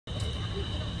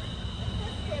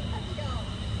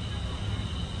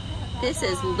This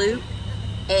is Loop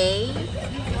A,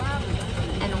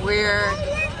 and we're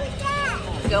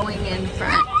going in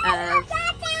front of,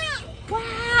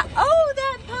 wow, oh,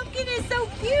 that pumpkin is so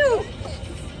cute.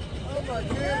 Oh my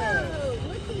goodness.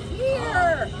 Look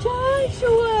here.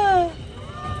 Joshua.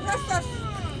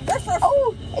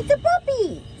 Oh, it's a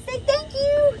puppy. Say thank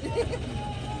you.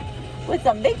 With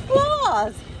some big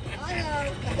claws. I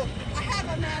know. I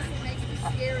have a mask that makes me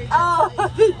scary. Oh,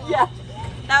 yeah.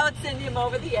 That would send him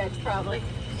over the edge, probably.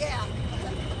 Yeah.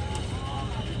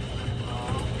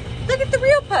 Look at the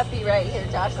real puppy right here,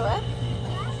 Joshua.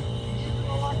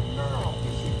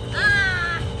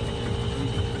 Ah!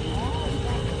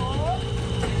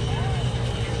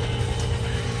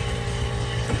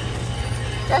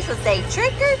 Joshua, say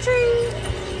trick or treat.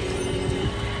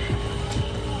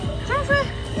 Joshua.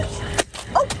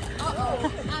 Oh!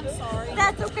 Uh-oh. I'm sorry.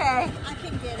 That's okay. I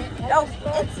can get it. Oh,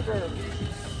 it's good.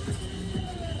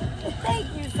 Thank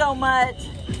you so much.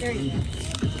 There you go.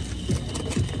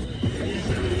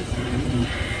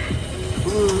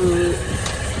 Ooh.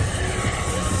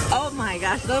 Oh my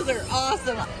gosh, those are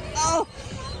awesome. Oh.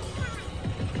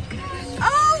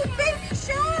 Oh, baby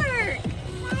shark.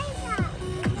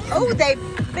 Oh, they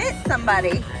bit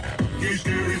somebody.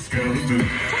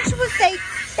 Joshua, say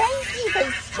thank you. Say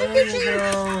trick or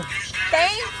treat.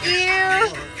 Thank you.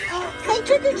 Say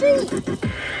trick or treat.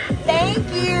 Thank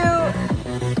you.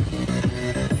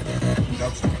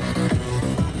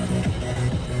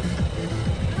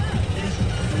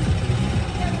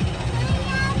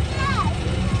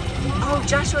 Oh,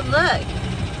 Joshua, look.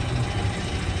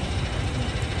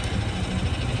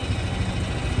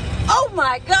 Oh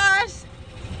my gosh.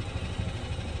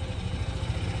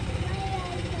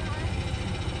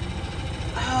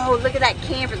 Oh, look at that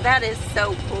camper. That is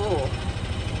so cool.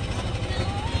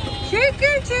 Trick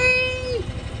or treat.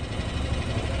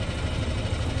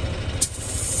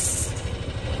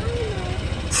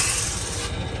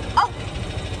 Oh.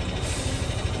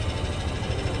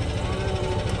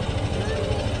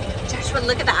 Joshua,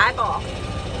 look at the eyeball.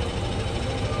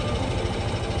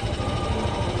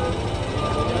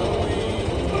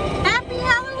 Happy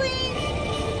Halloween.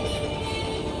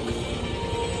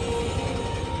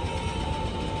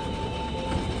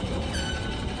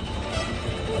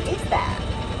 What is that?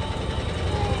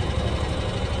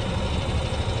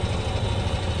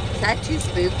 Is that too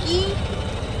spooky?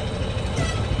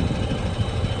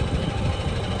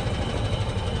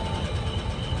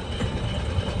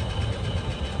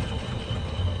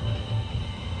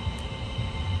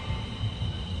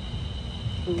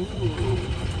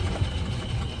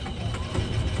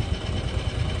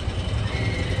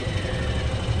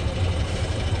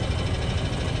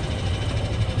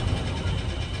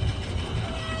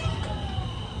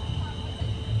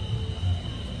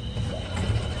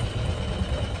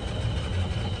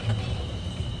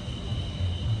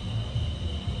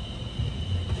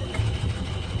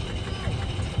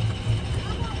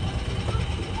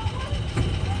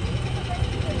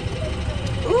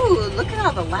 Ooh. Look at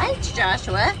all the lights,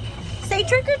 Joshua. Say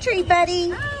trick or treat, buddy.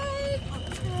 Hi.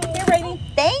 Here, Rainy.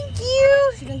 Thank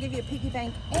you. She's going to give you a piggy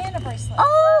bank and a bracelet.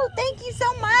 Oh, thank you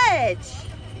so much.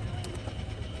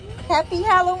 Happy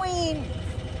Halloween.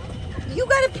 You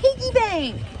got a piggy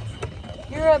bank.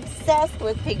 You're obsessed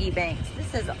with piggy banks.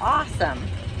 This is awesome.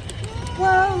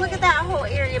 Whoa, look at that whole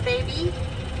area, baby.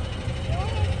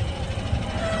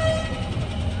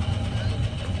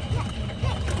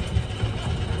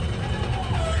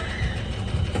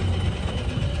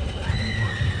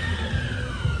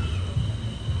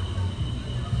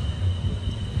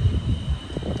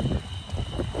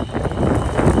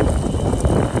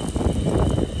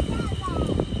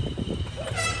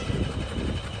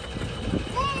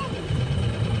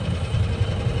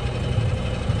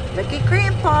 Look at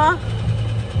Grandpa.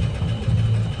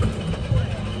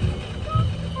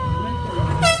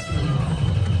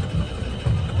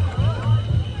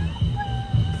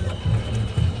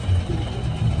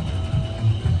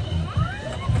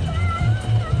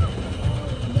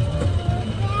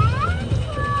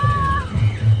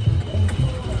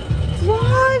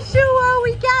 Joshua,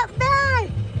 we got back.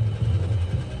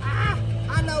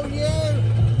 I know you.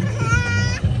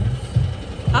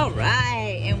 All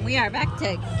right, and we are back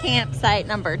to campsite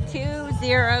number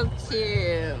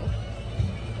 202.